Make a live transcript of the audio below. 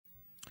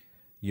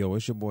Yo,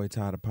 it's your boy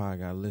Ty the Pod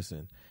Guy.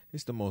 Listen,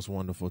 it's the most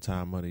wonderful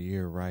time of the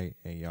year, right?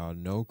 And y'all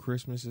know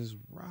Christmas is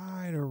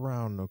right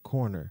around the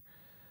corner.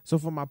 So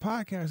for my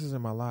podcasters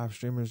and my live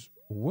streamers,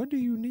 what do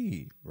you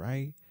need,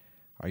 right?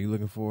 Are you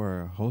looking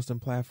for a hosting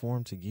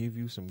platform to give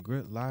you some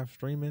good live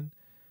streaming?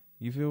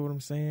 You feel what I'm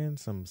saying?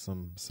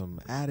 Some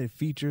added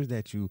features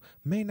that you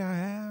may not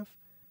have?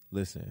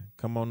 Listen,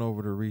 come on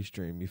over to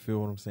Restream. You feel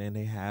what I'm saying?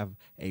 They have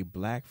a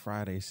Black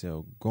Friday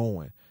sale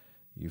going.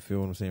 You feel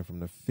what I'm saying? From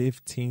the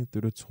 15th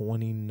through the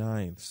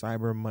 29th,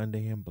 Cyber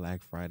Monday and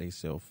Black Friday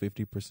sale,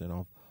 50%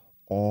 off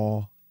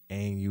all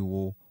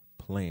annual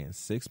plans.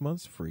 6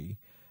 months free,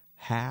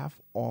 half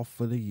off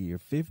for the year,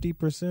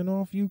 50%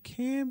 off. You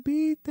can't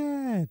beat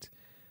that.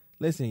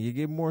 Listen, you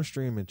get more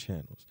streaming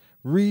channels,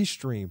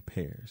 restream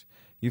pairs.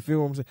 You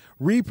feel what I'm saying?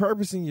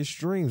 Repurposing your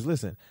streams.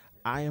 Listen,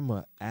 I am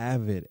an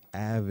avid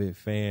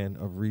fan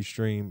of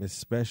Restream,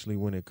 especially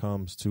when it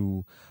comes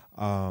to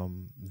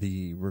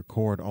the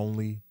record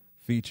only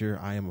feature.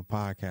 I am a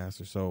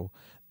podcaster, so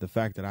the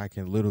fact that I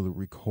can literally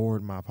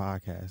record my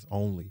podcast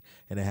only,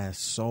 and it has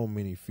so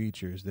many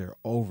features, their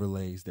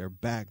overlays, their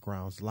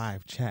backgrounds,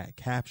 live chat,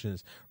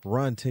 captions,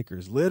 run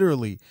tickers.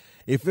 Literally,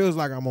 it feels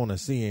like I'm on a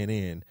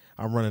CNN.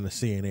 I'm running a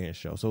CNN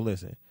show. So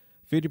listen,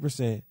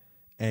 50%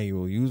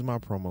 annual. Use my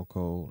promo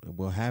code.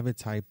 We'll have it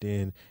typed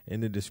in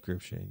the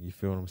description. You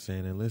feel what I'm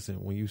saying? And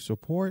listen, when you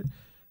support,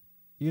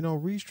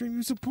 Restream,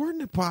 you supporting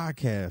the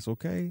podcast,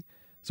 okay?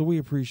 So we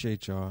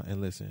appreciate y'all. And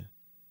listen,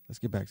 let's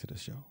get back to the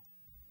show.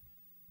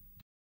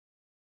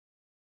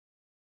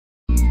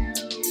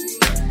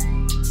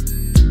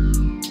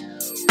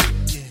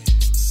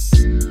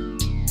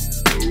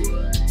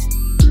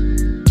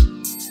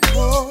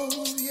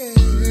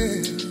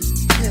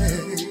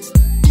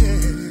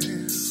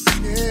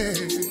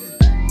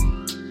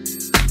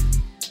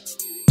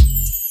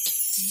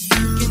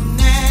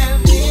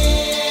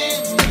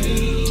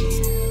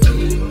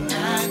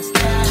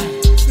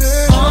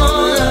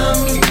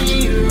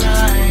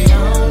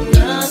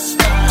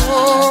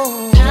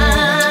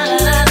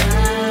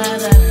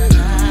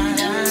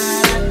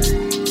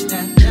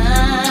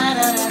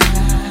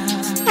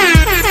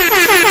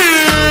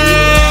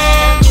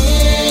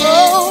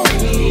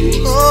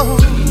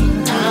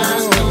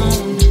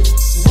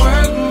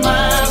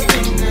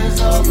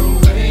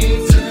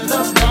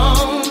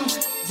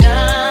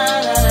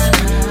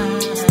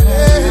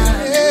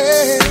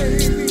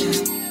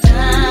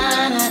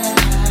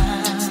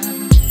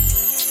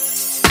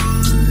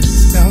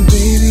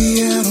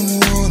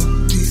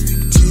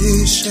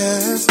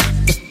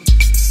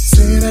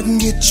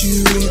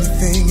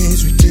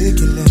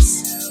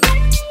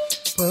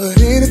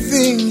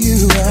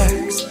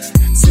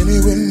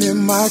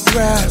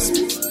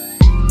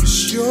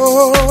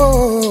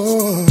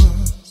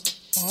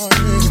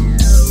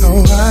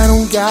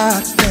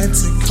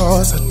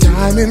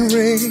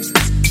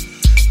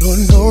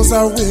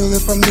 I will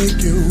if I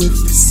make it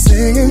with this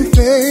singing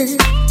thing.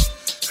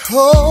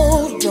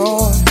 Hold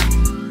on,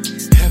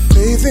 have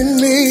faith in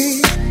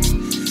me,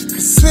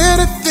 'cause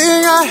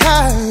anything I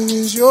have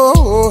is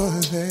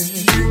yours.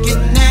 You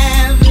can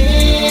have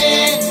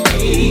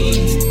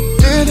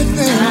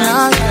anything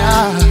I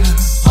got.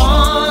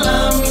 All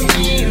of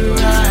me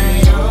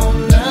right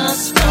on the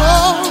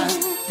spot.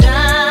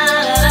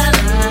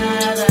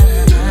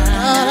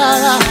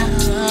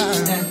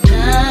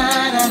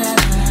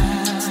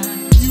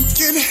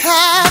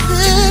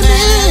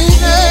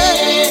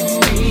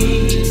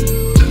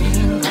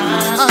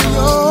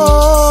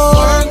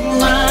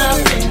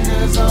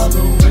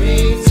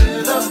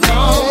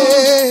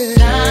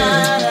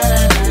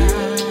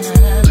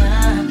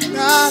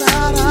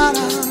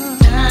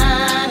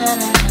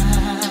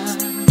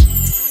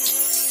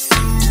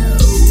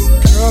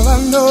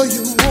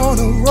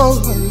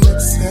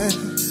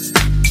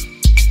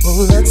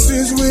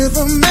 Alexis with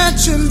a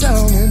mansion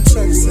down in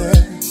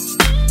Texas.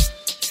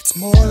 It's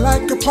more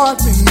like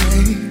apartment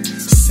name.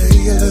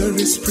 Cellular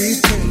is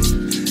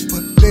prepaid,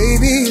 but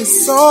baby,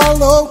 it's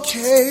all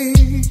okay.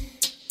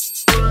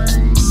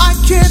 I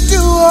can't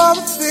do all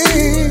the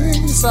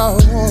things I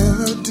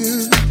wanna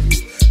do,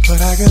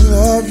 but I can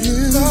love you,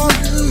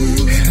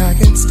 and I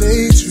can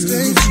stay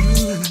true.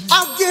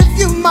 I'll give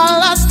you my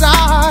last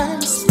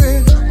time,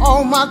 spend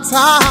all my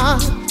time.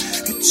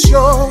 It's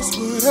yours,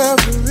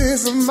 whatever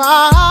is of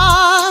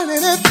mine,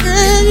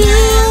 anything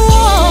you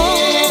want.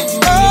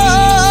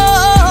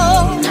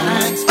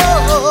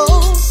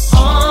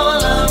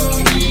 All of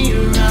me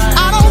right.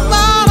 I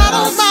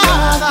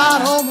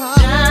don't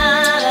mind.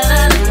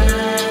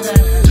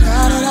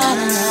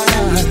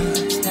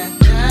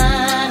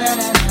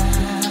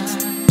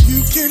 You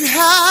can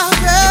have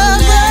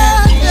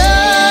everything.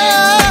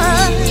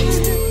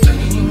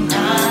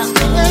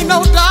 Ain't no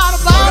doubt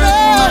about it.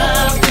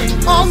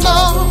 Oh no.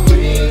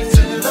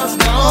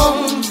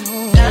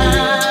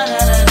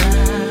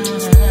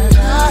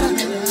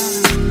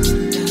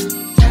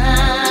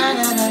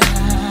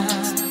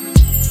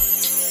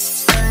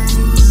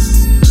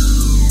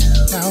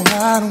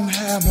 I don't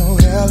have no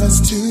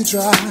LS to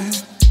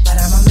drive, but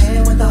I'm a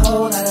man with a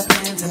whole lot of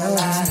plans and a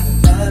lot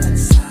of love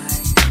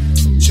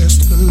inside.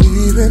 Just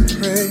and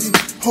pray.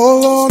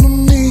 Hold on to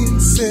me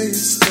and say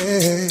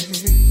stay.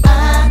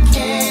 I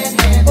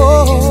can't have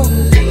you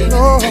leave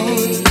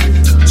me.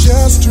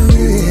 Just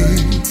dream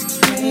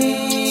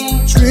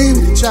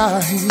with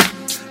Jaheim.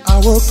 I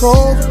work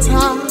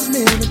overtime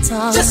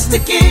anytime. Just to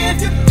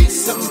give you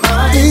peace of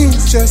mind.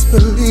 Please just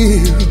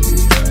believe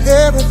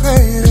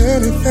everything and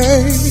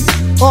anything.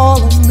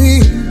 All of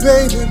me,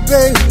 baby,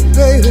 baby,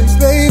 baby,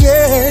 baby.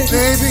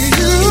 Baby,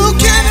 you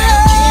can have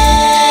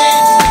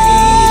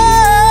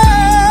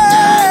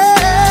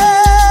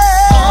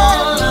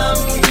all of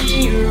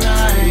me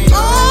right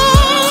on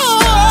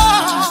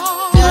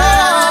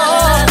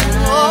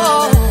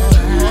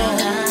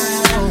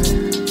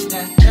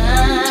the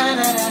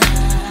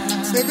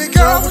baby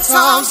girl, the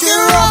times get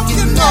rough,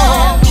 you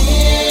know.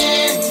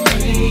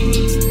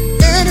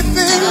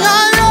 Anything I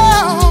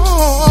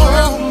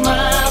own,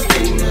 my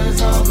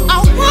fingers on the I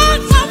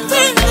want my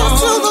fingers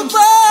to the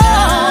bone.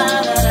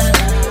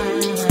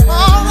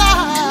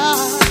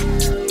 Alright,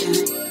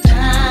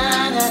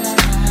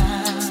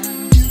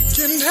 you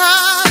can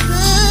have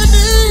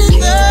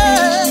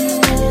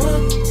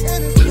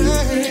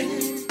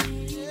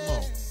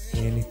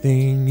anything.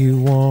 Anything you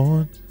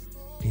want,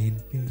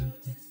 anything.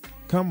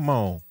 Come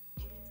on.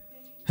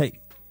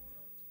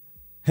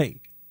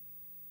 Hey.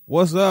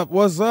 What's up?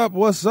 What's up?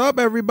 What's up,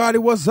 everybody?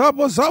 What's up?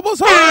 What's up?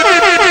 What's up?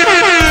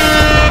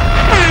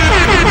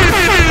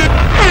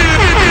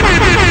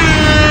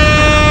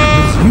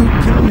 You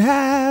can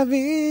have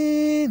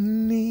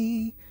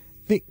anything.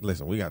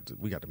 Listen, we got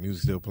the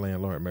music still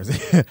playing, Lord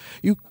mercy.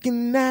 You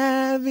can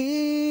have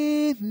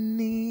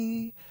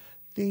anything.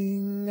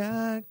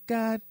 I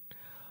got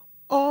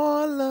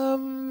all of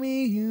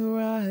me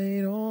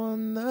right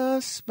on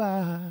the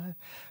spot.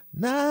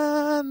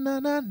 Na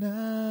na na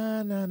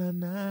na na na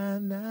na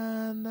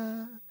na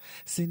na.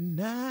 Say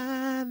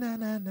na na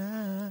na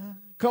na.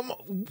 Come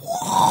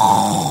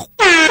on.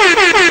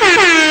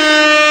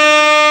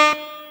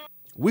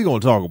 We gonna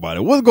talk about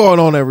it. What's going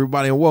on,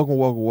 everybody? And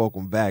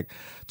welcome back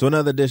to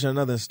another edition,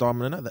 another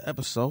installment, another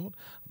episode of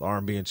the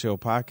R&B and Chill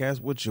podcast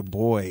with your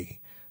boy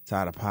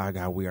Tyler Pie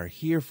Guy. We are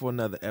here for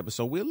another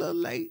episode. We're a little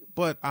late,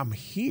 but I'm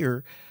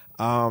here.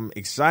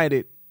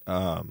 Excited.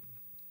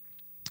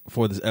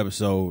 For this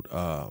episode,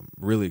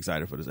 really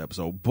excited for this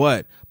episode.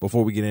 But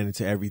before we get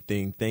into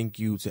everything, thank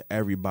you to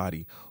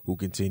everybody who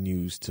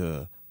continues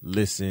to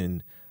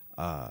listen,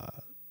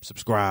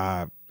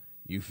 subscribe,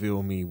 you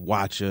feel me,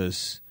 watch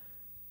us,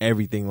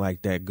 everything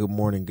like that. Good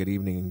morning, good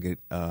evening, and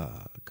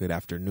good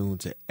afternoon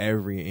to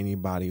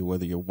anybody,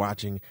 whether you're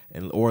watching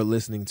or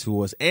listening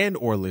to us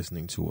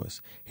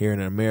here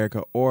in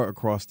America or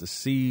across the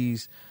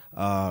seas.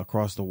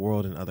 Across the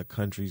world and other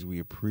countries. We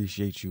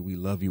appreciate you, we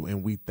love you,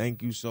 and we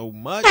thank you so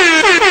much.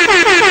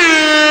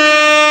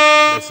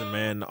 Listen,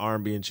 man, the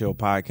R&B and Chill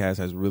podcast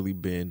has really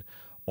been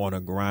on a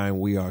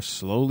grind. We are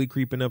slowly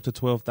creeping up to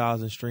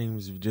 12,000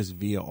 streams just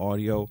via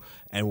audio,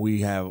 and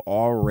we have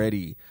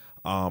already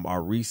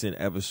our recent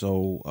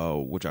episode,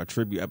 which our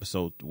tribute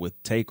episode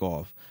with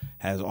Takeoff,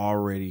 has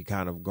already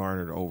kind of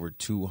garnered over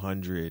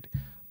 200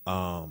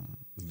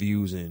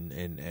 views and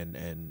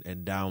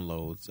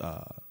downloads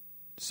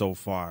so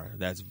far.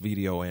 That's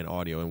video and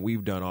audio, and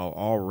we've done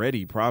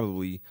already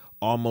probably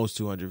almost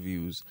 200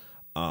 views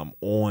on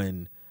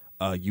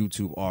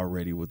YouTube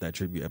already with that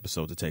tribute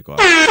episode to Take Off.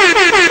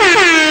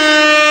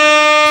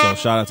 So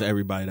shout out to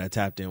everybody that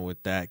tapped in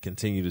with that.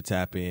 Continue to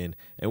tap in,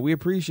 and we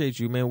appreciate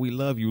you, man. We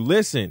love you.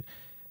 Listen,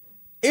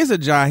 it's a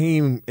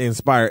Jaheim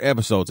inspired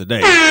episode today.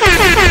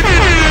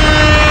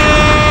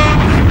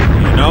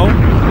 You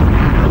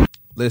know,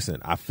 listen,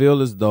 I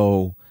feel as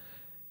though,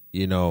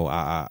 you know,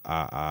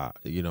 I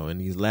in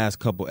these last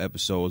couple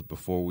episodes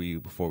before we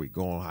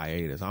go on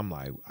hiatus, I'm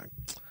like,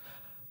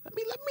 let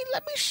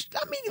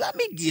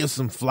me give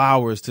some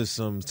flowers to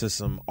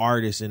some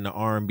artists in the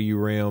R&B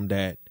realm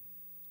that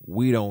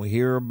we don't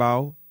hear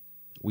about.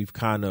 We've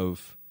kind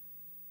of,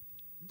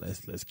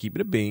 let's keep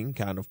it a bean,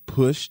 kind of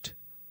pushed,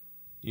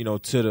 you know,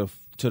 to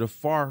the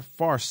far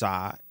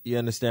side. You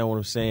understand what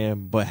I'm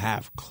saying? But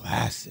have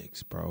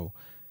classics, bro.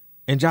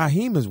 And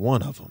Jaheim is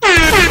one of them.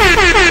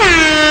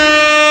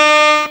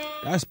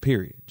 That's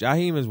period.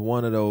 Jaheim is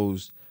one of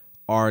those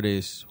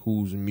artists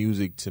whose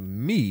music, to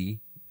me,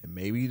 and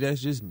maybe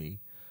that's just me,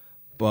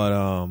 but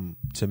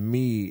to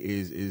me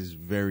is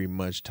very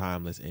much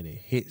timeless, and it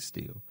hits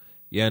still.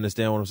 You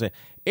understand what I'm saying?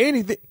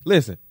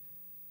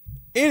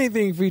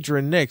 Anything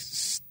featuring Next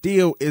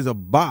still is a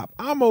bop.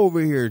 I'm over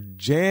here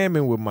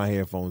jamming with my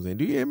headphones in.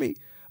 Do you hear me?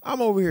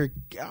 I'm over here.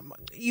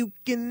 You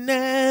can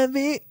have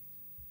it.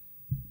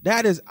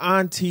 That is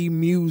Auntie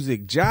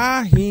music.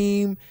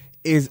 Jaheim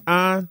is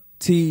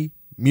Auntie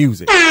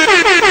music.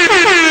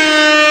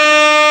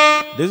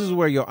 This is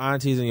where your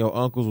aunties and your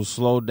uncles will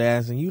slow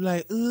dance, and you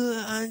like,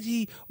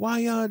 Auntie, why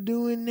y'all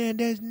doing that?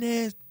 That's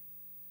nasty.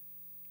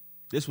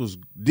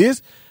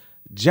 This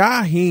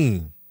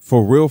Jaheim,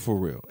 for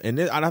real. And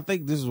I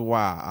think this is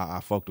why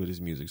I fucked with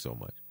his music so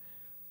much.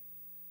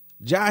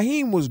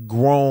 Jaheim was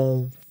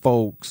grown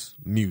folks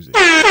music.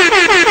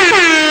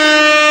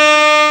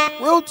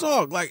 Real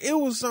talk. Like, it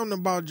was something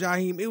about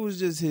Jaheim. It was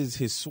just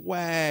his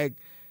swag,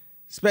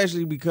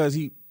 especially because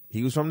he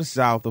was from the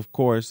South, of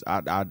course.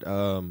 I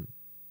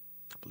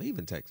believe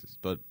in Texas,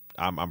 but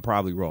I'm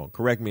probably wrong.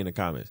 Correct me in the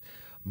comments.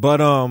 But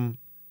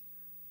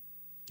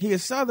he a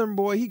Southern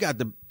boy. He got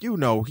the,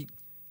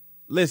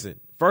 listen,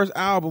 first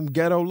album,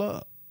 Ghetto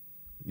Love.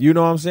 You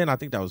know what I'm saying? I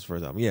think that was the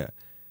first album. Yeah.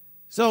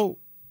 So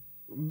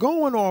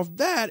going off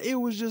that, it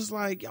was just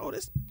like, yo,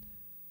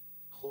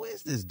 who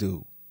is this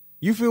dude?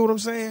 You feel what I'm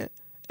saying?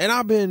 And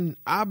I've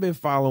been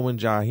following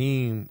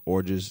Jaheim,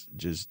 or just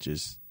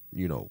his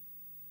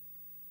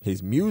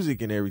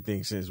music and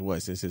everything since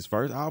his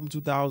first album,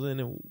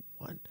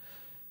 2001,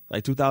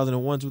 like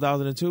 2001,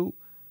 2002.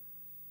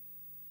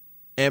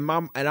 And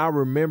I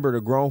remember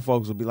the grown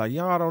folks would be like,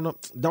 y'all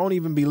don't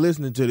even be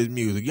listening to this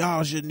music.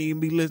 Y'all shouldn't even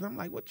be listening. I'm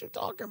like, what you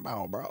talking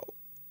about, bro?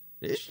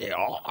 This shit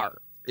hard.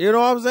 You know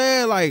what I'm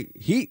saying? Like,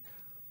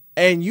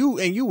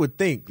 you would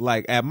think,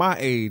 like, at my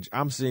age,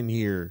 I'm sitting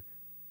here,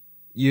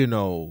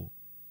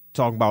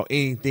 talking about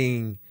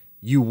anything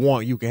you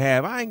want, you can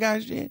have. I ain't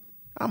got shit.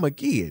 I'm a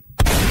kid.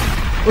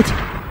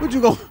 What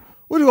you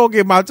gonna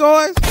get, my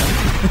toys?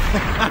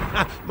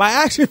 My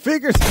action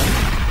figures?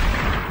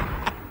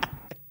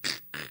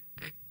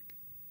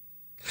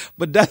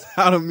 But that's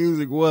how the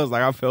music was.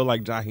 Like, I felt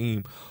like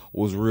Jaheim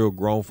was real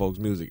grown folks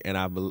music, and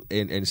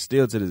and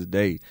still to this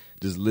day,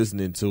 just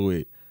listening to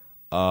it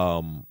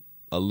a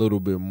little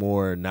bit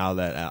more now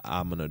that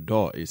I'm an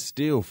adult, it's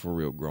still for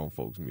real grown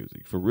folks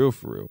music, for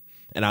real,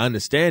 and I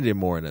understand it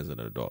more as an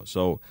adult.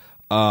 So,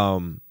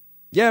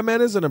 yeah,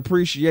 man, it's an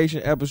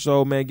appreciation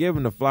episode, man.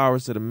 Giving the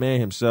flowers to the man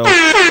himself.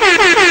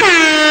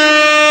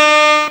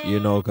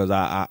 Because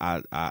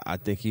I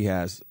think he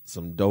has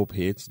some dope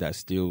hits that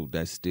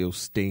still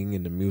sting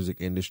in the music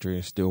industry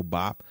and still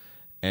bop,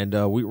 and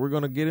we're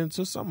gonna get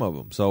into some of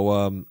them. So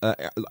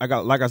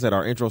like I said,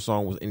 our intro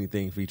song was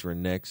Anything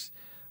featuring Next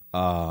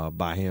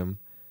by him,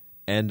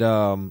 and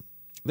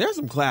there's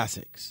some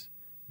classics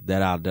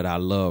that I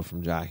love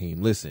from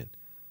Jaheim. Listen,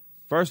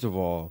 first of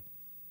all,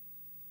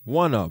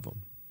 one of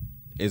them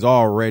is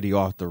already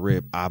off the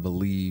rip, I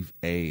believe,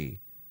 a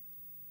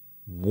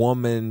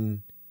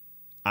woman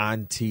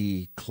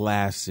Auntie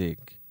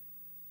classic.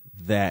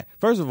 That,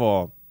 first of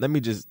all, let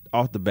me just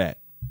off the bat,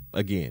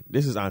 again,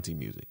 this is Auntie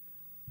music.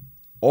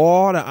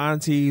 All the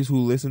aunties who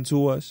listen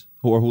to us,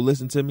 who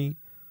listen to me,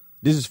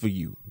 this is for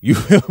you. You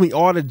feel me?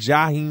 All the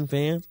Jaheim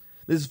fans,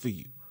 this is for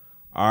you.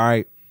 All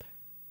right.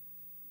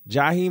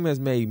 Jaheim has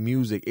made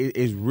music. It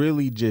is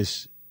really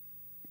just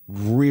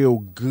real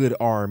good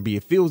R&B.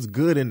 It feels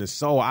good in the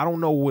soul. I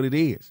don't know what it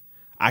is.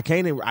 I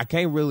can't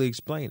really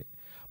explain it.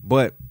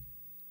 But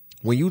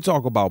when you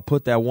talk about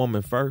Put That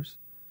Woman First,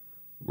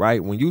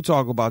 right? When you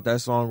talk about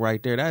that song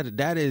right there,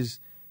 that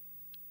is,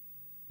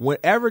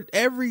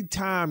 every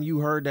time you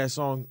heard that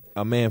song,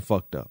 a man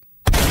fucked up.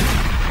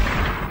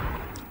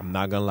 I'm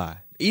not gonna lie.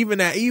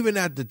 Even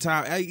at the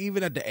time,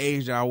 even at the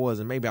age that I was,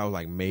 and maybe I was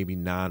like maybe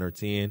 9 or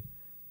 10.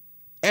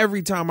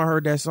 Every time I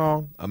heard that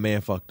song, a man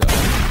fucked up.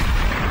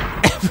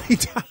 Every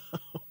time.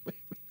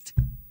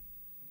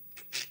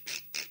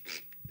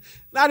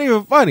 Not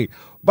even funny,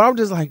 but I'm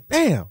just like,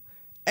 damn.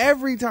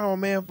 Every time a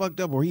man fucked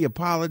up or he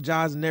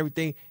apologized and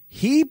everything,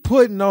 he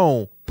Put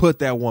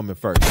That Woman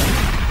First.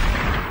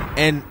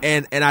 And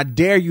I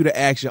dare you to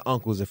ask your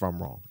uncles if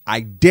I'm wrong.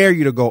 I dare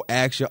you to go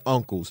ask your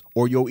uncles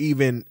or your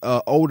even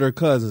older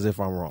cousins if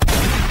I'm wrong.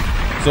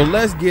 So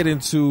let's get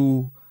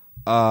into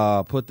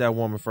Put That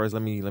Woman First.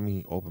 Let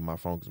me open my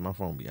phone, because my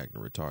phone be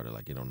acting retarded,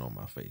 like you don't know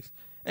my face.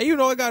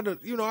 And I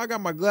got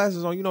my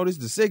glasses on. This is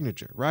the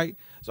signature, right?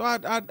 So I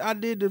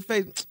did the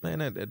face. Man,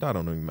 that don't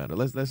even matter.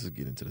 Let's just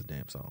get into this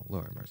damn song.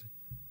 Lord have mercy.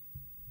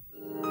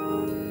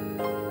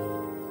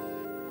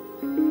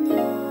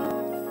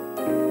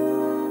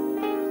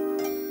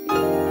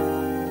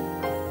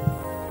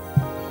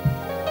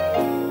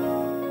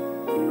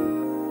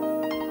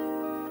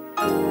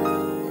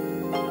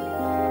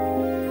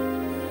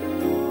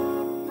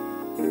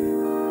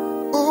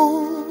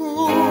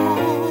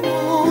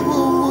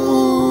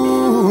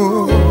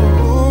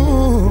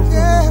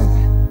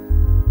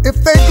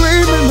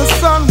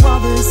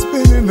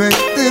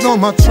 On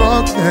my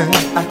truck, then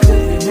I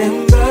could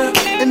remember.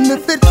 And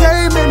if it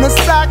came in a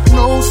sack,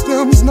 no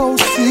stems, no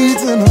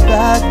seeds in a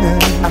bag,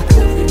 then I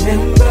could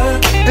remember.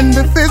 And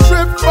if it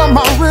dripped from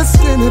my wrist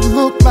and it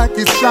looked like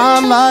it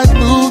shined like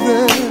blue,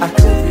 then I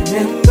could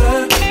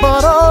remember.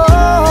 But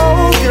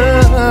oh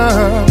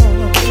yeah,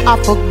 I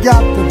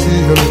forgot to be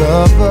a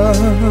lover.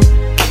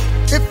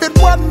 If it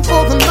wasn't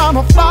for the 9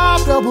 to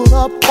 5 doubled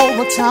up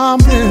overtime,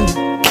 then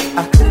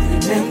I could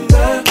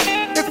remember.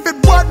 If it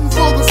wasn't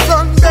for the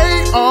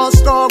Sunday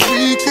All-Star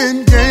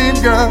Weekend game,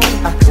 girl,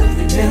 I could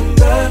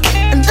remember.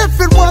 And if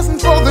it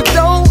wasn't for the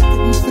dough,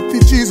 the 50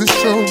 Jesus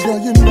show, girl,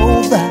 you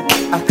know that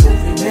I could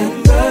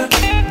remember.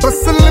 But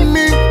silly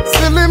me,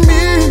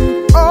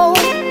 oh,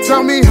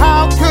 tell me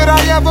how could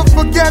I ever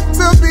forget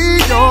to be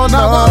your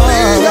lover?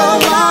 Never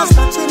realize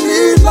that you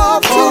need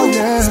love too. Oh,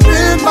 yeah.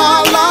 Spend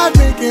my life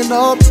making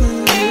up to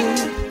you.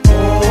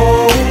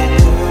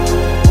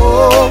 Oh,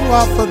 Oh,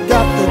 I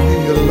forgot to be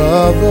a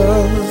lover.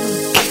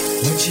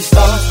 When she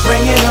starts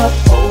bringing up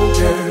old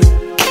girl,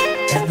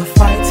 and the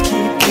fights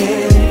keep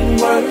getting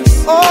worse.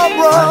 Oh,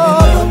 bro.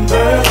 Finding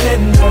numbers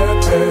in her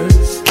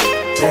purse.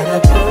 Better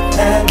put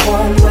that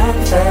woman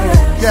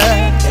first.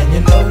 Yeah. And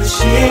you know that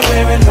she ain't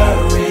wearing her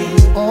ring.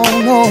 Oh,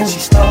 no. And she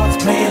starts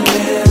playing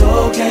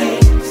little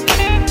games.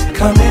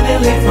 Coming in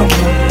late from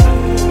work.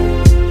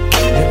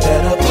 You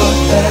better put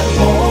that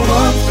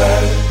woman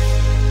first.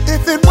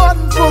 If it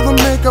wasn't for the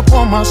makeup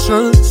on my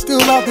shirt,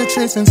 still out there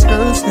chasing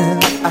skirts then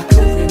I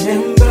could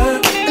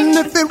remember. And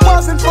if it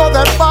wasn't for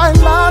that fight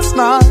last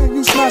night,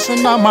 you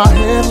smashing out my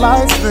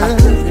headlights I then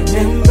could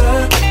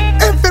remember.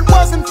 If it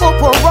wasn't for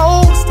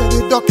parole, steady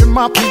ducking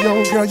my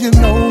P.O., girl, you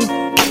know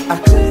I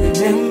could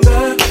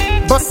remember.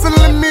 But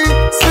silly me,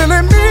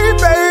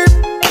 babe.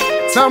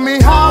 Tell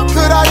me, how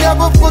could I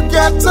ever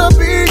forget to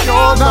be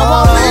yours?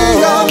 Now I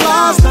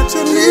realize that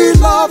you need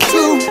love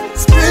to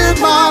spend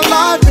my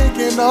life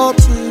making up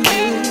to you.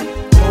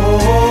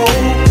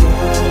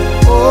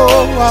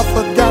 Oh, I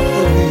forgot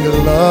to be a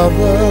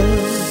lover.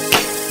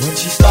 When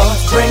she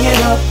starts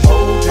bringing up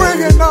old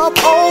Bringing up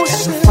old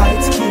and shit. the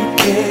fights keep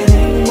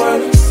getting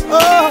worse.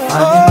 I'm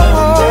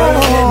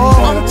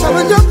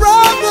telling your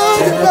brother,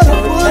 you better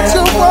put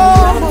your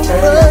woman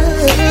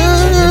first.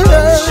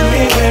 She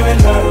ain't wearing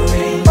her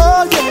ring.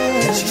 Oh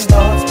yeah. And she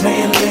starts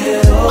playing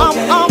little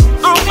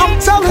games. I'm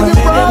telling you,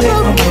 brother,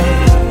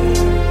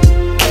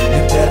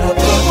 You better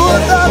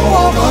put that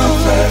woman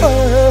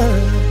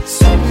first.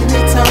 So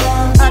many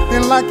times,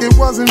 Acting like it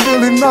wasn't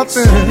really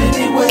nothing. so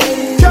many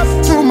ways,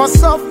 Kept to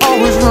myself,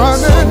 always so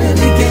running.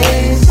 many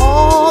games,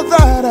 All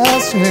that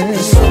has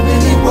changed. so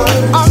many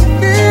words. I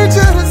need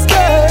you to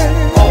stay.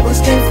 Always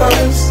came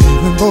first.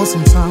 Even though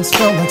sometimes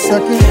felt like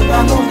second. Can't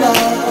buy no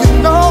love. You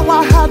know I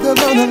had to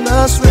learn a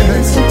lesson.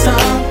 Spend some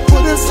time,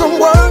 Put in some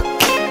work.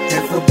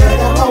 and for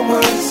better or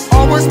worse,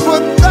 Always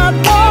put that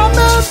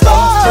woman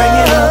starts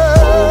bringing up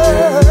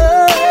first.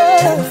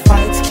 and the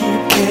fights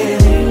keep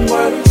getting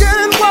worse.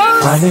 Getting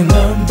worse. Finding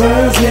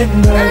numbers in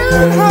her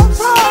purse.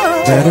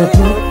 Better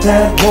put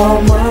that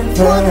woman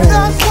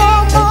first.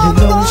 And you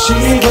know she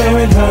ain't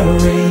wearing her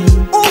ring.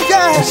 Oh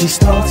yeah. And she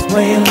starts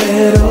playing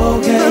little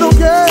games. Little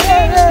girl.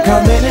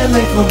 Coming in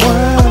late for Say it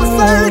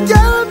work.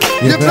 again.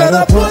 You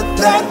better put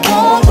that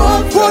woman.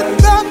 Put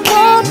that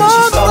woman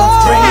She starts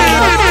bringing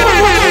up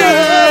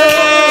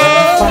and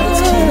the fights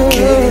keep first.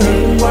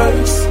 getting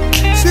worse.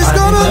 She's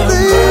Finding gonna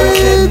numbers in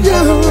leave her you.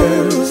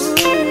 purse.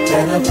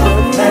 Better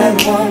put that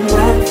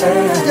woman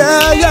first.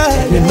 Yeah, yeah.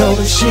 You know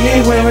that she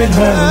ain't wearing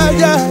her ring.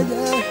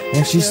 Yeah.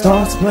 And she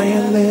starts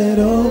playing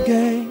little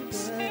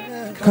games.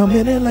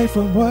 Coming in late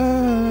from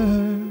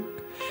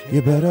work.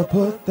 You better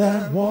put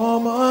that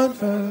woman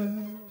first.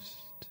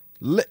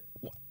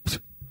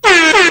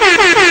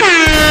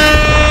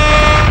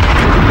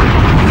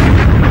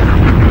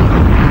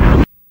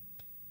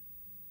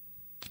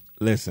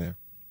 Listen,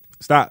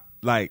 stop.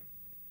 Like,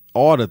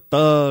 all the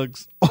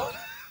thugs,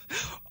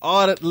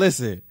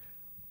 listen,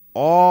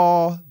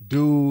 all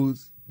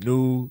dudes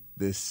knew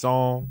this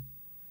song,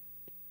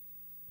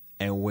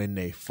 and when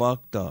they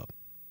fucked up,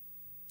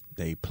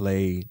 they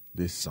played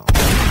this song.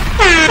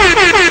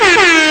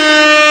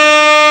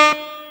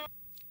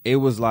 It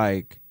was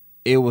like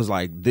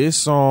this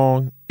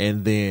song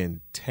and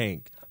then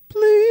Tank.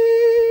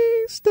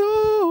 Please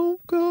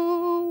don't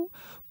go.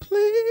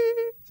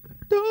 Please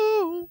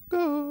don't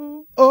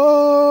go.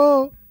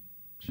 Oh,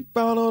 she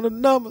found all the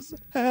numbers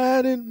I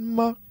had in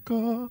my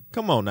car.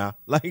 Come on now.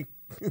 Like,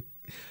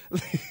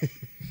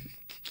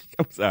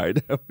 I'm sorry.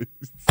 That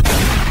was...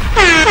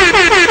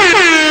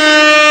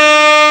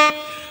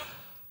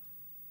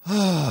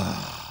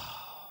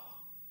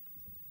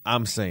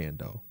 I'm saying,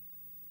 though,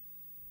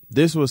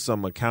 this was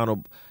some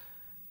accountable,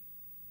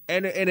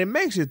 and it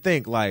makes you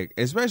think, like,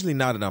 especially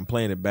now that I'm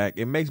playing it back,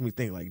 it makes me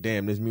think, like,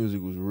 damn, this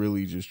music was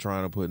really just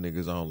trying to put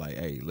niggas on, like,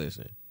 hey,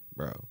 listen,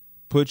 bro,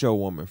 put your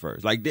woman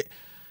first. Like,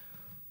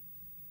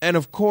 and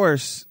of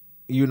course,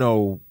 you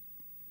know,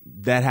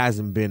 that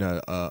hasn't been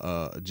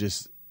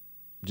just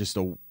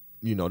a,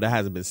 you know, that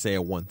hasn't been said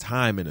one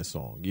time in a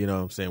song. You know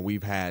what I'm saying?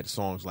 We've had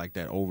songs like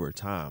that over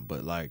time,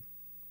 but, like,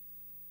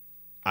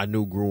 I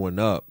knew growing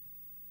up,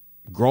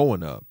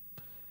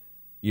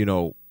 you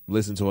know,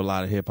 listen to a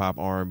lot of hip hop,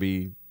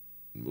 R&B.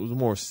 It was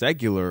more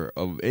secular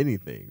of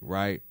anything,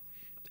 right?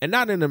 And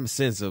not in the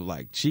sense of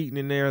like cheating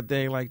and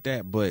everything like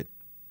that, but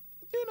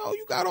you know,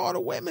 you got all the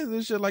women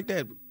and shit like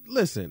that.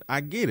 Listen,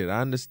 I get it,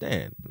 I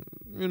understand,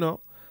 you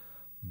know.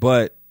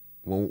 But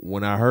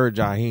when I heard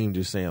Jaheim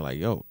just saying like,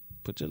 "Yo,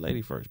 put your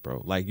lady first,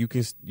 bro," like you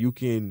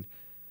can.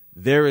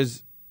 There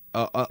is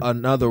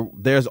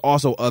there's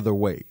also other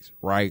ways,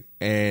 right?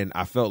 And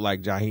I felt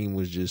like Jaheim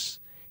was just.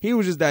 He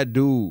was just that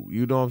dude,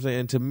 you know what I'm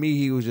saying? To me,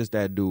 he was just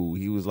that dude.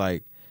 He was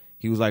like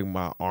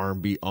my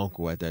R&B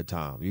uncle at that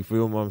time. You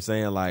feel what I'm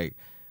saying? Like,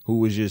 who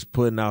was just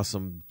putting out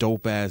some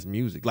dope ass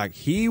music. Like,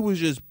 he was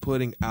just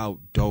putting out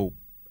dope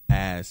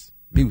ass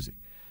music.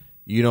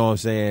 You know what I'm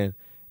saying?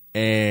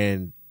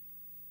 And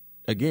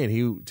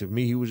again, to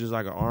me, he was just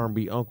like an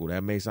R&B uncle.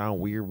 That may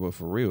sound weird, but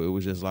for real, it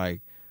was just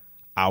like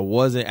I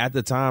wasn't at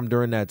the time,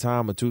 during that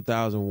time of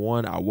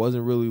 2001, I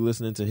wasn't really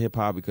listening to hip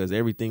hop because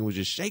everything was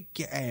just shake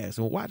your ass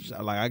and watch.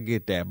 Like, I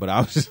get that, but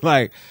I was just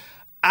like,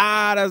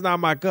 that's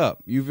not my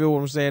cup. You feel what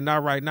I'm saying?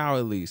 Not right now,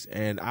 at least.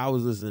 And I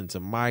was listening to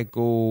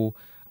Michael.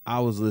 I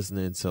was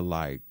listening to,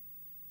 like,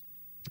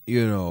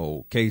 you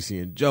know, Casey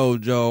and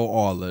JoJo,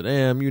 all of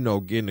them, you know,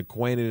 getting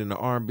acquainted in the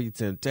R&B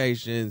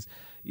Temptations,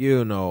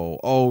 you know,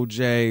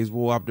 OJ's,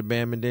 Woo Up the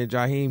Bam, and then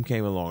Jaheim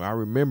came along. I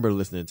remember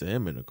listening to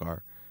him in the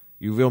car.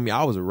 You feel me?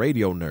 I was a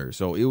radio nerd,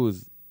 so it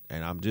was,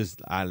 and I'm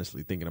just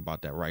honestly thinking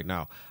about that right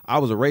now. I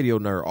was a radio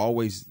nerd,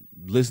 always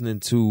listening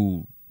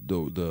to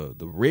the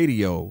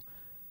radio,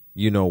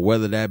 you know,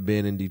 whether that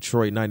been in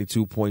Detroit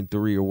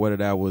 92.3 or whether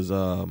that was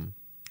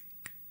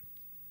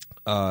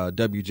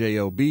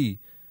WJOB.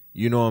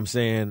 You know what I'm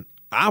saying?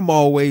 I'm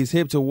always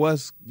hip to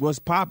what's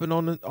popping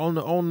on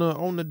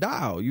the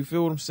dial. You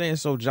feel what I'm saying?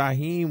 So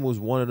Jaheim was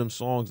one of them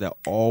songs that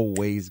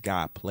always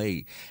got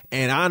played,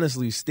 and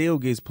honestly still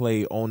gets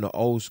played on the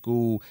old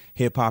school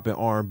hip hop and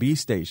R&B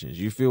stations.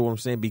 You feel what I'm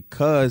saying?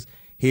 Because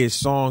his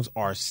songs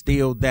are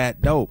still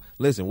that dope.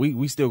 Listen,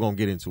 we still gonna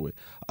get into it.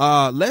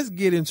 Let's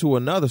get into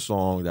another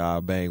song that I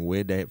bang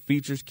with that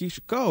features Keisha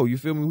Cole. You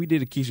feel me? We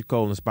did a Keisha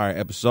Cole inspired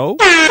episode.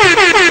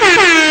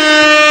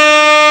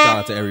 Shout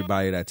out to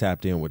everybody that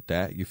tapped in with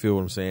that. You feel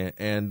what I'm saying?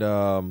 And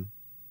I've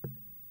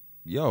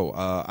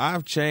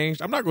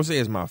changed. I'm not gonna say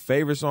it's my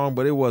favorite song,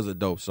 but it was a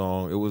dope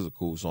song. It was a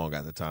cool song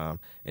at the time,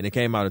 and it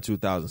came out in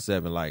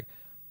 2007. Like,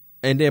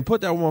 and then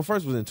Put That One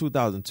First was in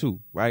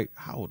 2002. Right?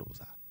 How old was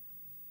I?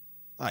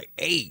 Like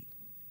 8.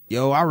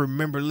 Yo, I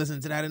remember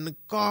listening to that in the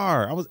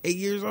car. I was 8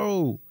 years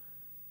old.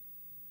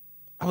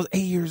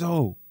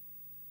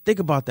 Think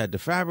about that. The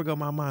fabric of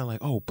my mind,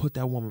 like, oh, Put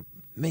That Woman,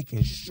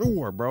 making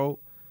sure, bro.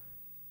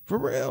 For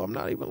real. I'm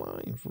not even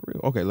lying. For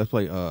real. Okay, let's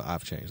play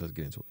I've Changed. Let's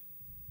get into it.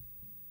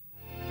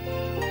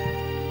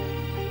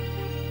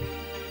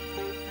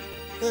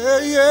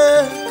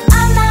 Yeah.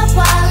 I'm not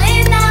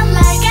wildin' out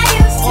like I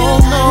used to. Oh,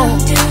 no. I don't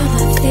do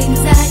the things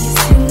I used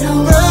to no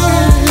more.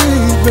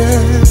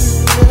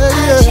 I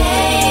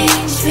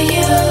changed for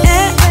you.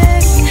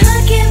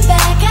 Looking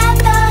back, I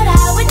thought I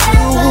would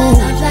never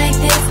love like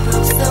this.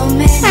 Broke so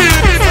many.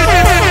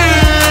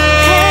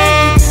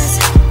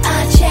 I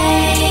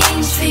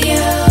changed for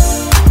you.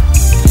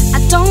 I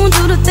don't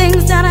do the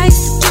things that I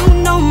used to do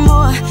no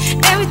more.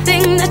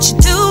 Everything that you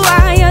do,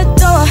 I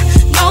adore.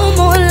 No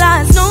more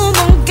lies, no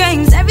more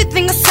games.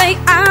 Everything I say,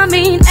 I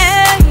mean,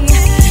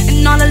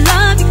 and all the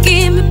love you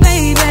give me,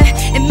 baby,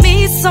 it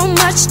means so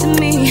much to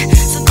me.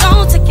 So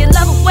don't take your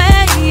love away.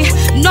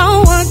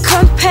 No one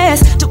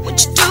compares to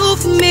what you do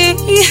for me.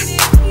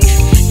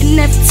 And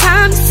every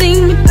time you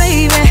see me,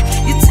 baby,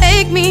 you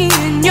take me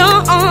in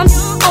your arms.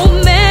 Oh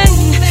man,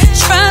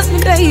 trust me,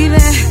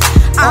 baby,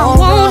 I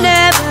won't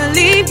ever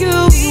leave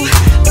you.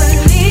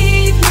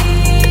 Believe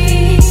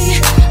me,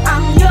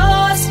 I'm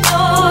yours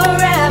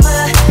forever.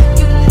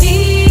 You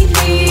need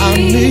me, I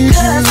need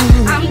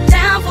you. I'm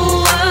down for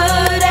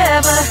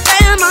whatever.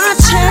 Am I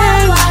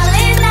changed?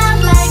 Falling out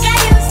like I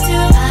used to.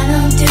 I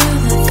don't do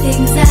the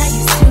things I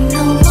used to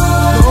no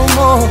more. No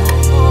more.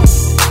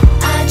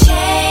 I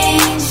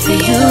changed for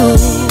you.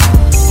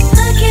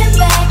 Looking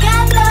back, I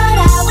thought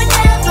I would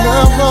never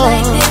love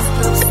like this.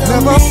 Broke so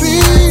Never many be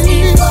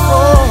times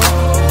before.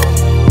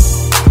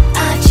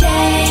 I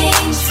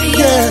changed for you.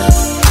 Yeah.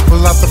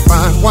 Pull out the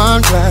fine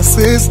wine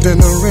glasses,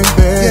 dinner in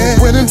bed.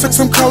 Yeah. Went and took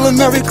some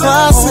culinary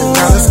classes.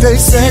 Gotta stay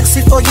sexy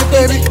for you,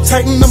 baby.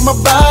 Tighten up my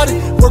body,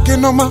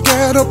 working on my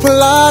ghetto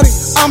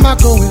Pilates. I'm not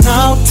going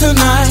out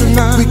tonight.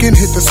 We can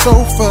hit the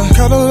sofa,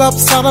 cuddle up,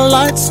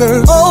 satellite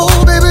surf. Oh,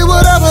 baby,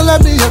 whatever,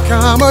 let me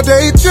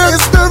accommodate you.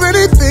 Is there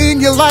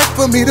anything you like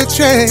for me to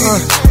change?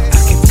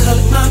 I can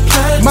cut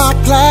my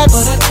plaits,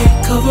 but I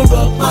can't cover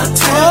up my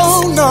tats.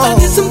 Oh, no. I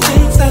did some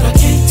things that I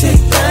can't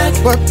take back.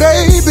 But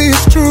baby,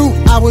 it's true,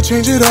 I will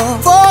change it all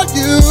for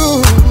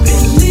you.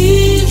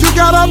 Believe You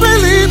gotta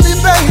believe me,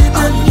 baby.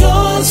 I'm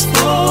yours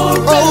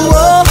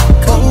forever.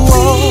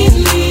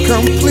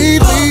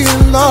 Completely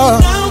in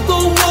love. Now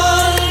go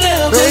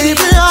whatever.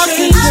 Baby, I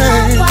can I'm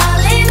change. not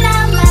falling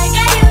out like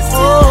I used to.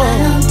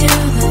 I don't do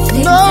the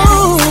things I used to no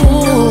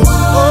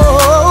more.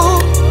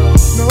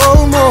 No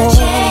more.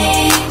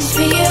 Changed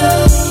for you.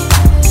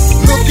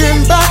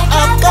 Looking back,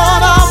 I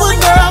thought I would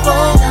never.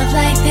 Love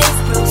like this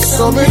broke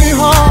So many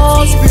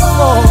hearts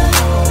before.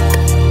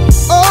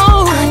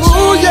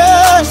 Oh, yeah.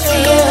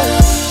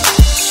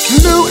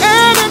 New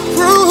and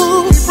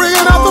improved,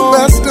 bringing out the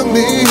best of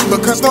me.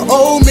 Because the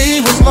old me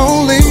was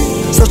lonely,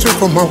 searching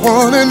for my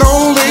one and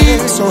only.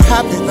 So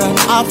happy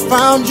that I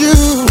found you.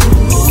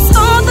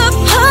 Saw the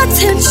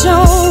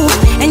potential,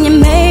 and you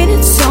made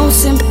it so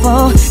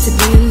simple to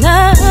be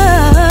loved.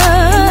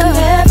 It'll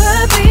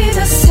never be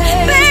the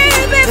same.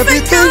 Baby,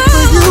 Everything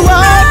for you I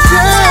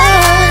change.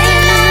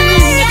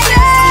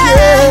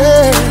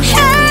 Yeah.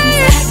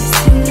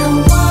 No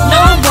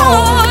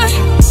more.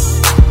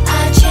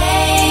 I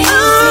changed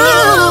for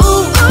you.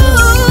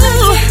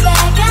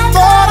 Back, I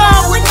Thought I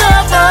would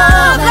never.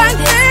 like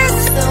this.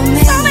 So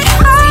many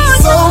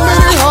So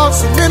many hearts,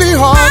 so many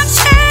hearts.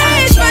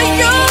 changed for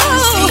you.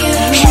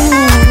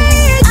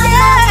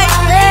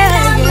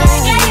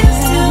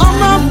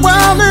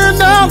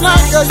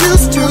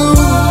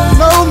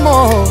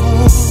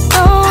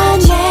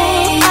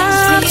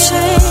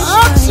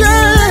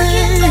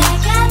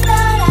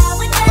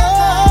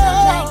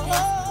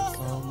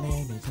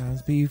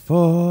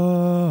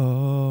 before.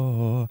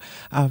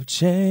 I've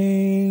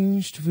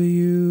changed for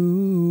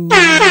you.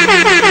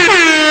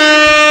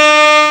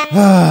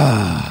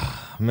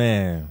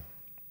 Man.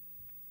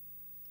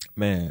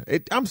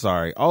 I'm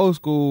sorry. Old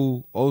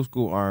school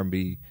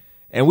R&B.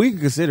 And we can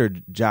consider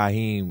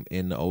Jaheim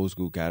in the old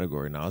school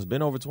category now. It's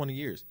been over 20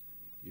 years.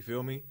 You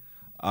feel me?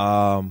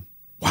 Wow,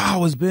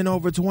 it's been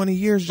over 20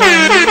 years,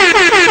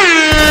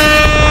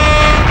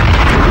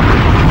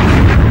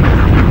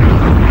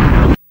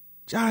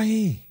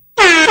 Jaheim.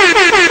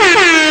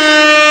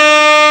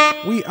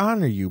 We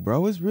honor you,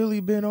 bro. It's really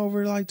been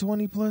over like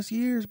 20 plus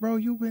years, bro.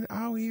 You've been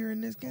out here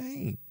in this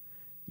game.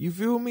 You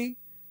feel me?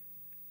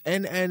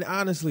 And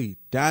honestly,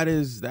 that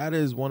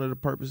is one of the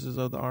purposes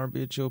of the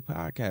R&B Chill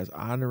podcast,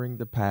 honoring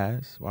the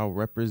past while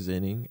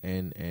representing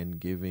and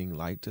giving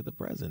light to the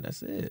present.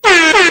 That's it.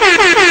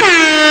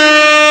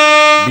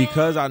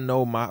 Because I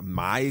know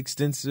my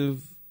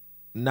extensive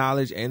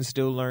knowledge and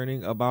still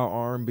learning about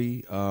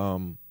R&B,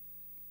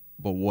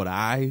 but what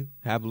I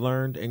have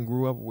learned and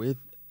grew up with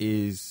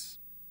is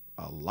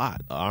a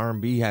lot.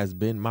 R&B has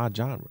been my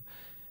genre,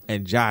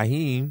 and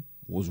Jaheim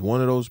was one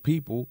of those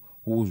people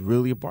who was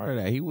really a part of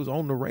that. He was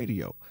on the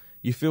radio.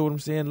 You feel what I'm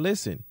saying?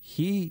 Listen,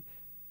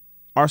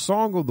 our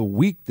song of the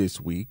week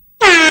this week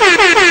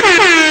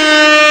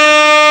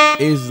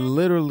is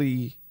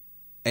literally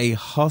a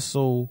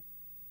hustle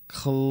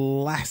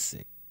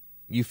classic.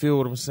 You feel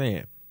what I'm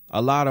saying?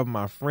 A lot of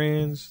my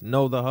friends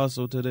know the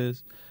hustle to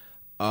this.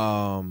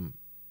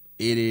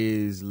 It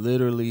is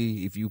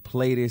literally, if you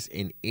play this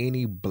in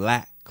any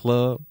black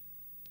club,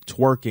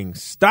 twerking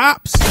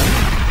stops,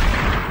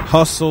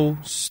 hustle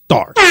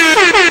starts.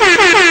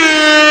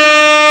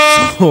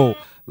 So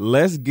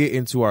let's get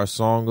into our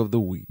song of the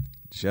week,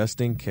 Just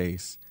In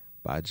Case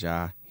by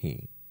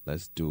Jaheim.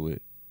 Let's do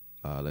it.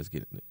 Let's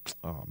get it.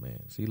 Oh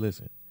man, see,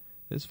 listen,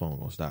 this phone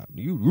gonna stop.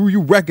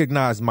 You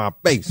recognize my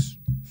face,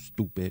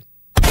 stupid.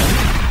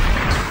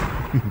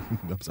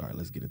 I'm sorry.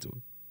 Let's get into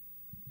it.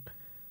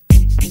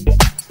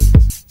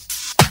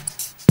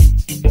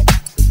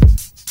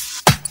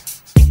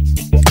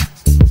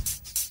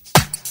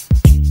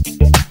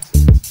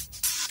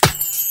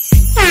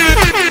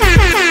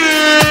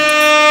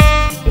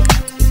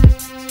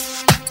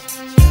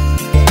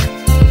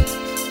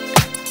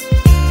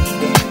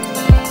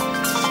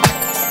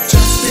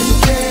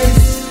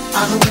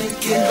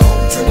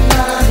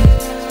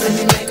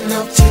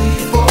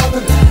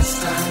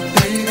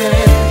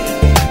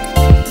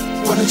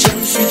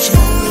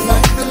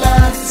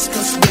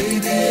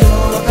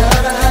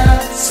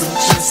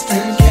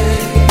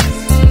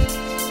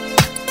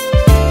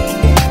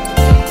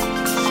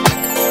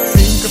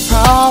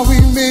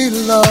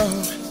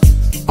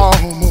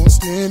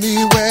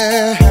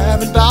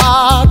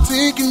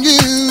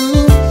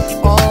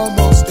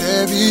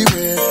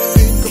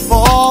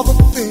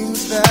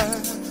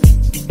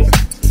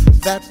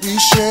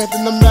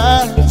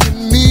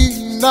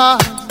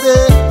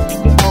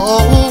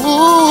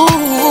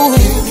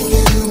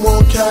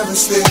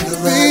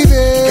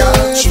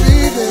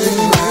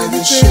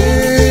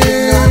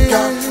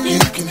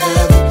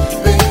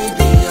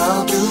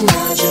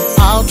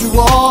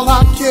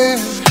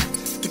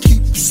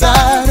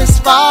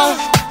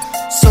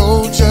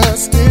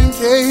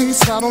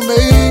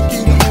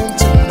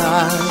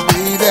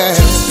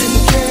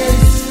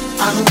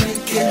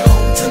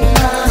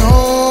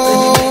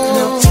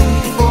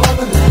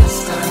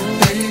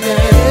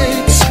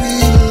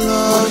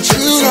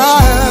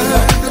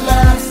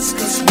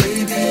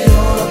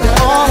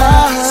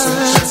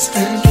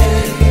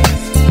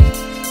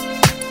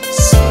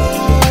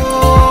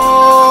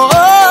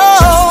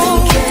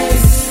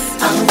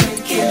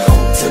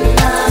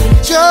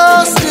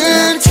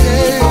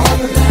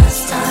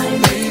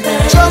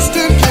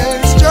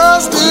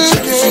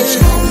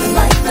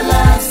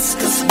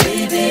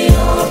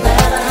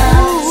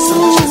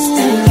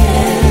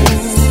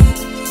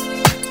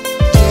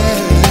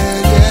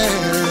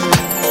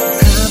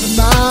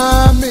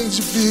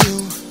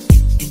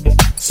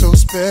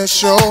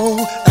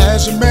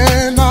 As your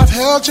man, I've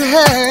held your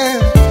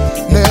hand,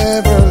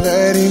 never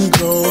letting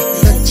go.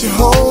 Let you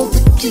hold the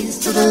keys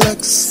to the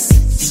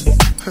Lexus.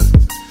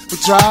 We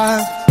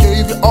drive,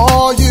 gave you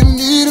all you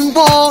need and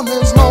want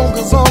as long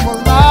as I'm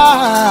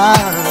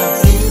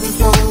alive. Even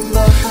from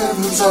the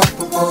heavens up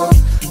above,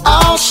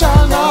 I'll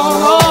shine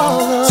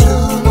out.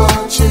 Too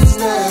much is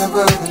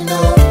never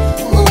enough.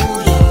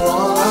 Ooh, you're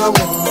all I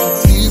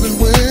want. Even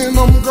when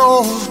I'm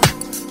gone,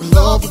 the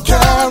love will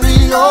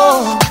carry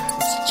on.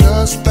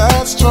 Just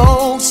that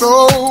strong,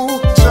 so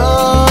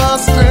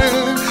just in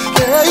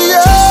case.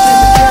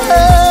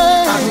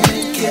 I'll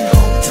make it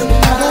home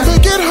tonight. I'll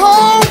make it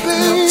home,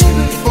 baby.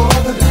 For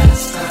the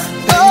last time,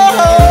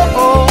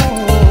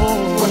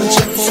 wanna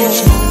jump you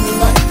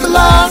like the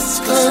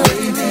last, 'cause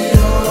baby,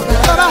 you're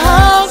that I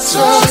have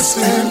just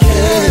in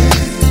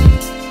case.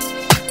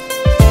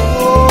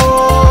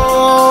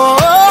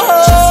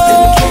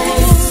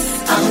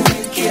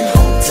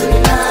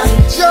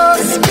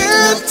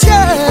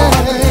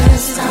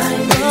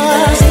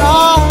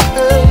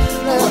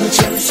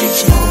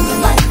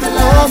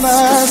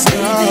 last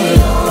time.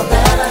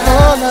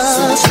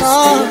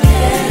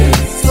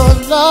 The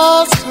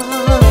last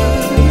time.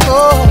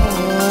 Oh,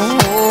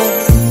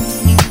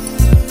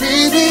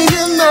 baby,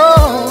 you know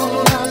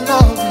I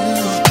love you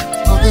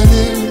more than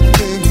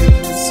anything in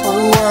this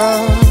whole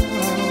world.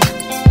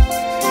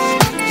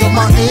 You're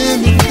my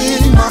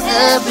anything, my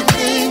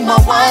everything, my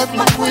wife,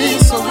 my queen.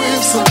 So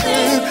if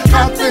something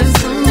happens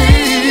to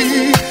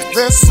me,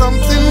 there's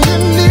something you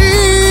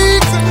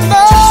need to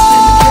know.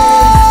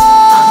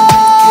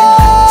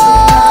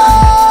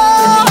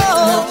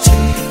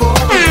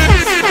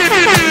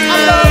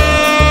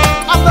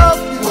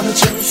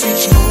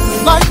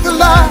 Like the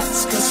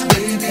last, 'cause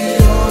baby,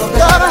 you're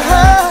gotta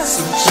have.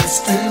 So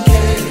just in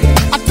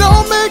case I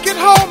don't make it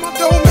home,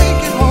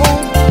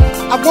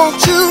 I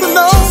want you to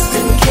know. Just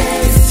in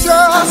case,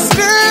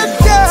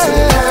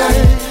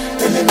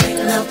 let me make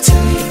love to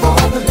you for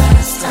the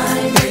last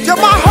time. Baby.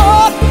 You're my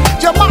heart,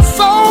 you're my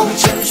soul.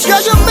 Yeah,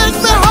 you make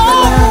me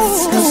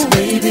whole. 'Cause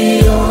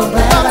baby, you're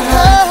gotta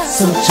have.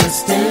 So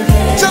just in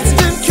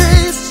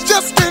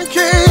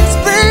case,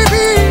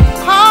 baby,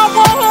 I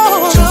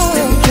want. Just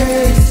in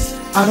case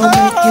I don't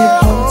make it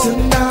home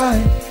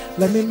tonight,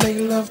 let me make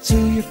love to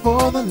you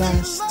for the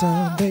last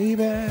time,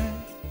 baby.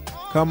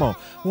 Come on.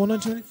 Wanna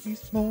drink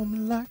each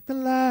moment like the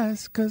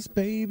last, 'cause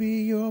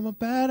baby, you're my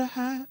better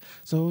half.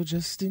 So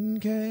just in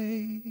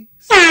case.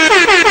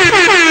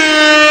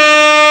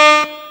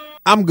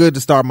 I'm good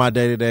to start my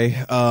day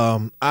today.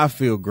 I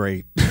feel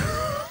great.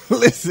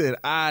 Listen,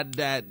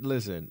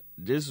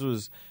 this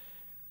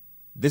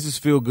is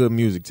feel good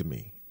music to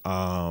me.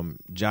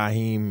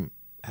 Jaheim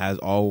has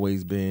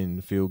always been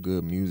feel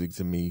good music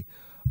to me.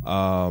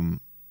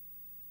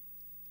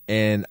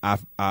 And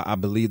I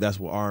believe that's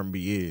what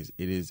R&B is.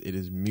 It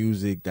is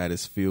music that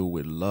is filled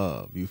with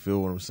love. You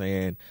feel what I'm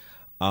saying?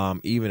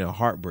 Even in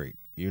heartbreak,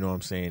 you know what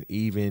I'm saying?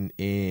 Even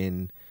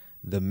in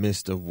the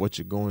midst of what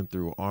you're going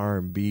through,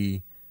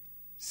 R&B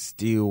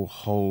still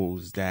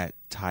holds that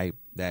type,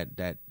 that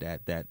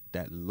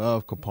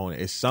love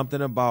component. It's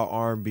something about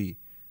R&B.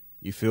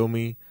 You feel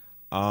me?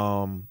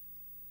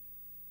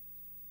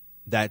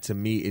 That to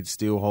me, it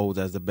still holds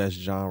as the best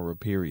genre,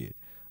 period.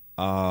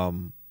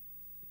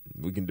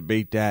 We can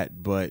debate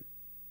that, but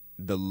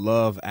the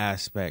love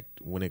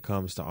aspect when it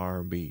comes to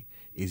R&B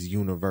is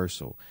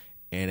universal.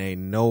 And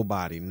ain't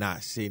nobody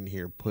not sitting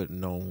here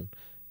putting on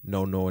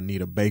no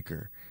Anita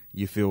Baker.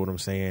 You feel what I'm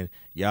saying?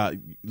 Y'all,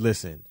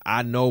 listen,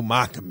 I know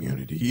my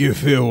community. You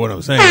feel what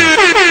I'm saying?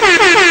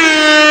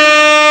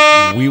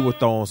 We were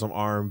throwing some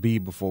R&B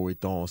before we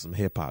throwing some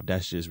hip-hop.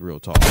 That's just real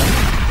talk.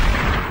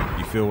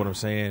 You feel what I'm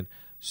saying?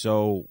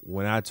 So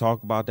when I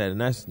talk about that, and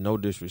that's no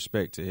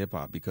disrespect to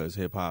hip-hop, because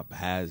hip-hop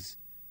has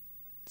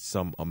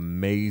some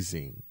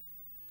amazing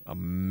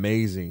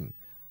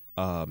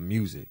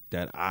music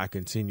that I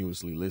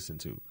continuously listen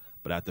to.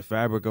 But at the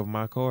fabric of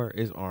my core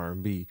is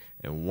R&B.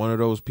 And one of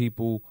those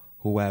people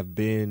who have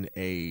been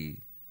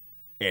and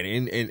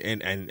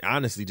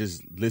honestly,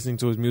 just listening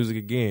to his music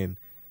again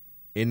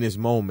in this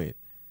moment,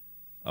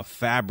 a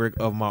fabric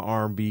of my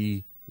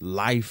R&B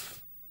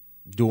life,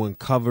 doing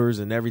covers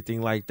and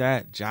everything like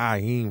that,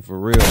 Jaheim, for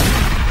real.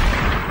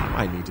 I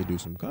might need to do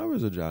some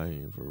covers of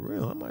Jaheim, for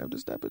real. I might have to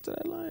step into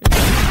that line.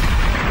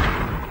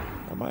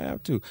 I might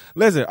have to.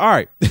 Listen, all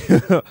right.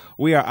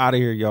 We are out of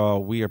here,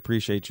 y'all. We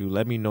appreciate you.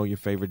 Let me know your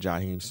favorite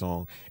Jaheim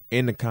song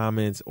in the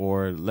comments,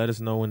 or let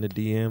us know in the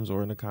DMs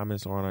or in the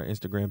comments or on our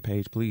Instagram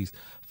page. Please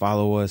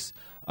follow us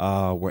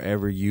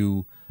wherever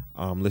you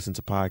listen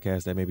to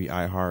podcasts. That may be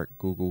iHeart,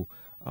 Google,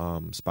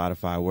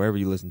 Spotify, wherever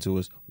you listen to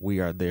us, we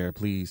are there.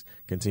 Please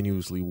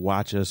continuously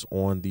watch us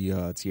on the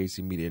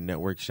THC Media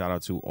Network. Shout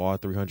out to all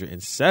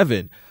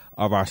 307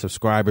 of our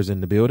subscribers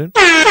in the building.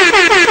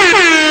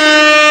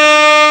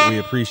 We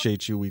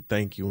appreciate you, we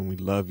thank you, and we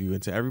love you.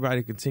 And to everybody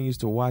who continues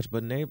to watch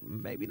but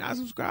maybe not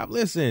subscribe,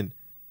 listen,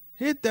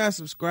 hit that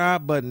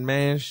subscribe button,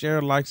 man.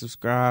 Share, like,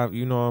 subscribe.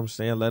 You know what I'm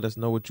saying? Let us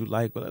know what you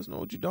like, but let us know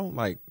what you don't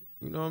like.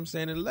 You know what I'm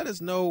saying? And let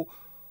us know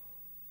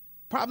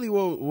probably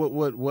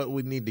what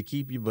we need to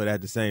keep you, but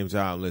at the same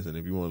time, listen,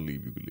 if you want to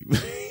leave, you can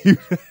leave.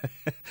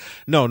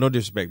 No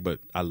disrespect, but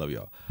I love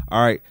y'all.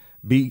 All right,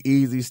 be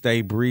easy,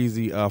 stay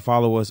breezy.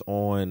 Follow us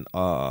on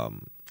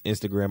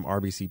Instagram,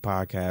 RBC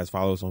Podcast.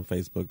 Follow us on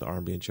Facebook, the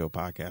R&B and Chill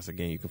Podcast.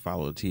 Again, you can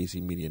follow the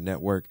THC Media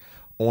Network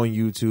on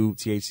YouTube,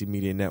 THC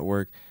Media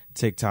Network,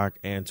 TikTok,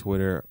 and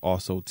Twitter,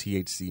 also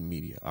THC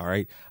Media. All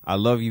right, I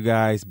love you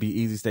guys. Be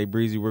easy, stay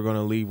breezy. We're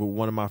gonna leave with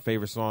one of my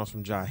favorite songs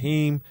from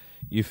Jaheim.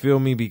 You feel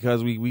me?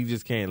 Because we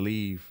just can't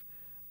leave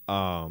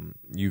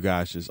you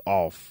guys just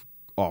all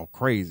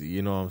crazy.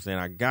 You know what I'm saying?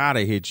 I gotta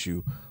hit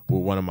you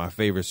with one of my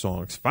favorite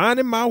songs,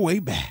 Finding My Way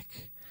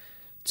Back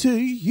to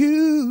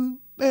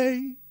You,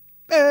 baby.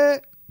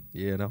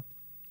 You know?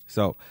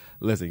 So,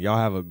 listen, y'all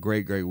have a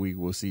great week.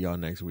 We'll see y'all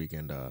next week.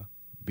 And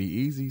be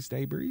easy,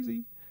 stay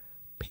breezy.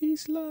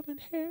 Peace, love, and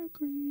hair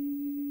grease.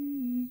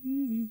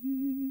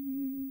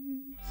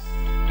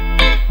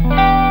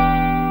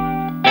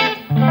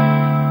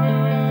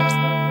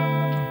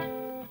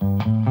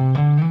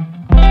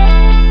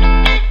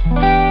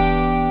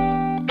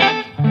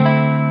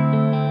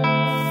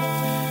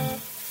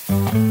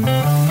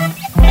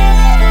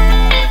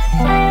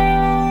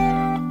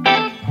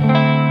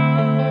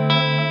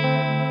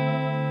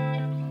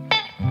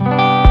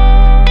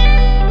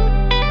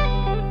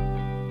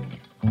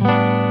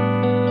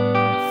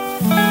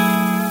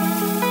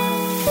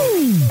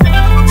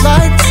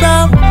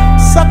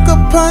 sucker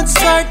punch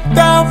psyched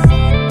out.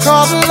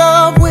 Called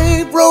love,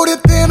 we wrote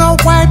it, then I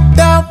wiped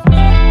out.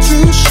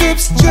 Two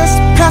ships just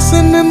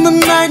passing in the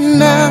night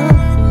now.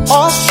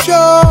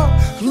 Offshore,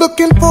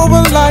 looking for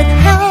a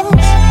lighthouse.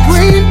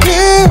 Green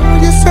pill,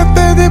 you said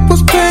that it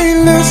was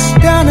painless.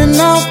 Down and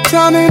out,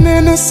 drowning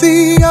in the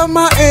sea of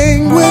my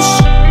anguish.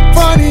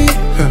 Funny,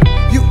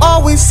 you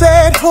always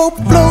said hope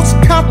floats,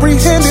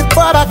 comprehended,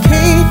 but I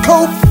can't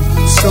cope.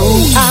 So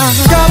I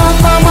gotta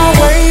find my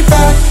way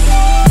back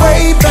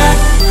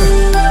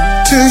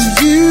to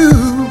you,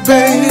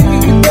 baby.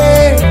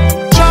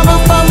 Tryna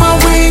find my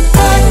way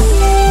back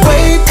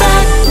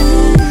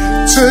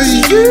to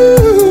you,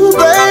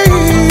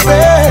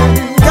 baby.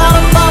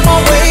 Gotta find my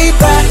way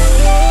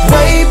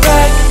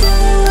back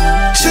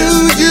to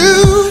you,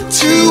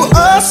 to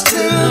us,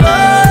 to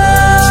love.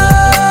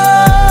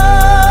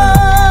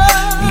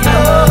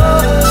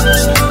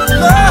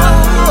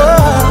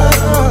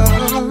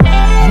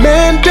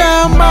 Man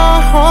down,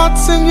 my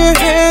heart's in your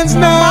hands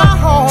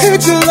now.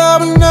 Hit your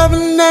love and never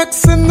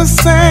next in the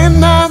sand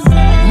now.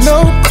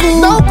 No clue,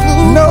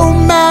 no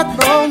map,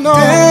 no.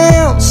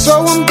 Damn,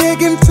 so I'm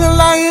digging till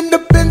I end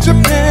up in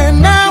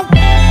Japan now.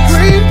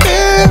 Green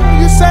pill,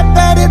 you said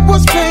that it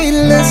was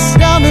painless.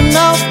 Down and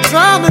out,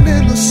 drowning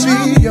in the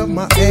sea of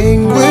my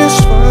anguish.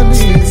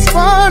 Funny, it's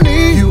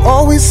funny. You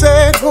always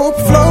said hope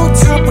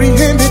floats,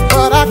 comprehended,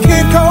 but I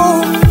can't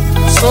go.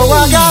 So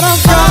I gotta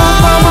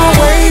find my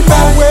way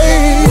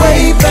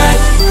back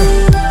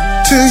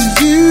to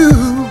you,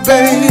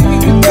 baby.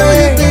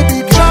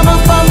 Tryna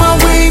find my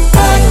way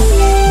back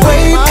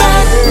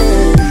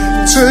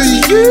to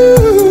you,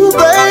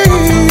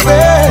 baby.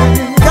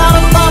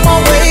 Gotta find my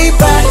way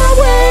back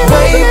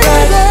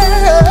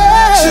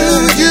to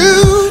you,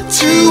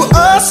 to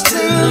us,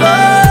 to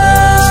love.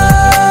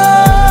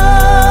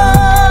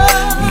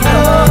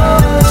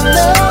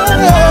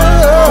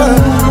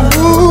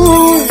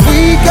 Ooh, we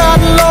got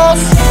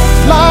lost,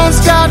 lines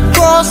got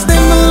crossed,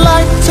 and the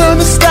light turned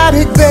to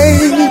static,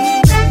 babe.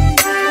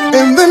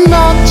 And then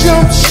our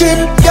jump ship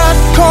got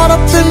caught up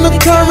in the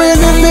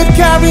current, and it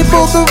carried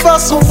both of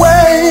us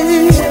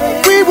away.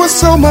 We were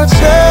so much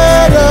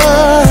better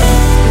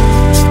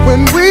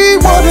when we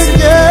were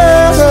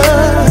together,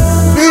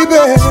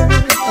 baby.